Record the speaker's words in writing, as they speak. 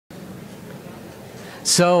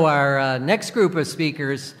So our next group of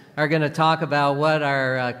speakers are going to talk about what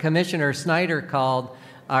our Commissioner Snyder called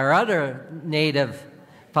our other native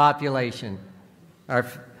population, our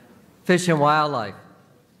fish and wildlife.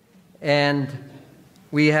 And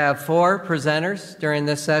we have 4 presenters during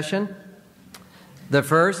this session. The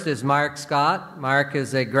first is Mark Scott. Mark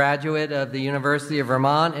is a graduate of the University of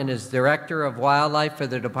Vermont and is Director of Wildlife for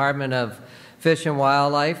the Department of Fish and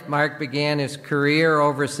Wildlife. Mark began his career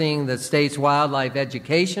overseeing the state's wildlife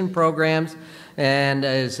education programs and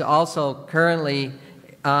is also currently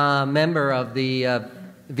a member of the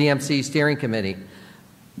VMC Steering Committee.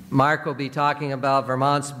 Mark will be talking about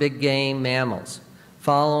Vermont's big game mammals.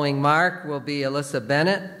 Following Mark will be Alyssa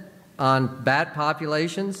Bennett on bat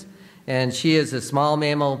populations, and she is a small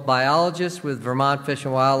mammal biologist with Vermont Fish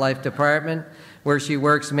and Wildlife Department, where she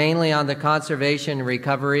works mainly on the conservation and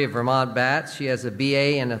recovery of Vermont bats. She has a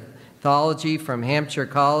BA in ethology from Hampshire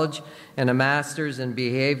College and a master's in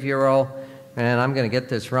behavioral, and I'm going to get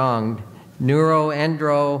this wrong,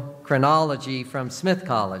 neuroendocrinology from Smith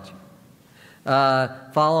College.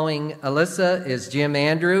 Following Alyssa is Jim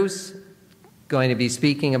Andrews, going to be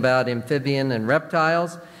speaking about amphibian and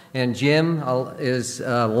reptiles. And Jim is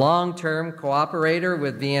a long-term cooperator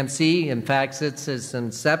with VMC, in fact, since its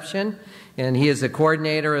inception. And he is a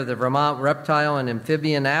coordinator of the Vermont Reptile and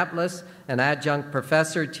Amphibian Atlas, an adjunct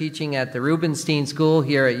professor teaching at the Rubenstein School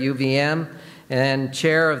here at UVM, and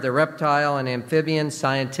chair of the Reptile and Amphibian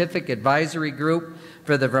Scientific Advisory Group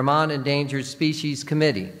for the Vermont Endangered Species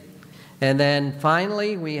Committee. And then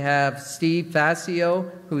finally, we have Steve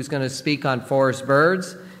Facio, who's going to speak on forest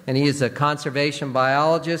birds. And he is a conservation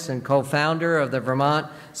biologist and co-founder of the Vermont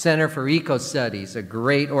Center for Eco-Studies, a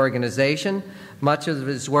great organization. Much of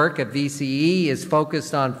his work at VCE is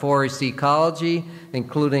focused on forest ecology,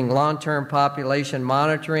 including long-term population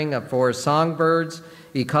monitoring of forest songbirds,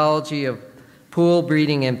 ecology of pool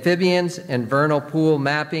breeding amphibians, and vernal pool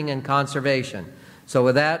mapping and conservation. So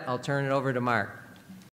with that, I'll turn it over to Mark.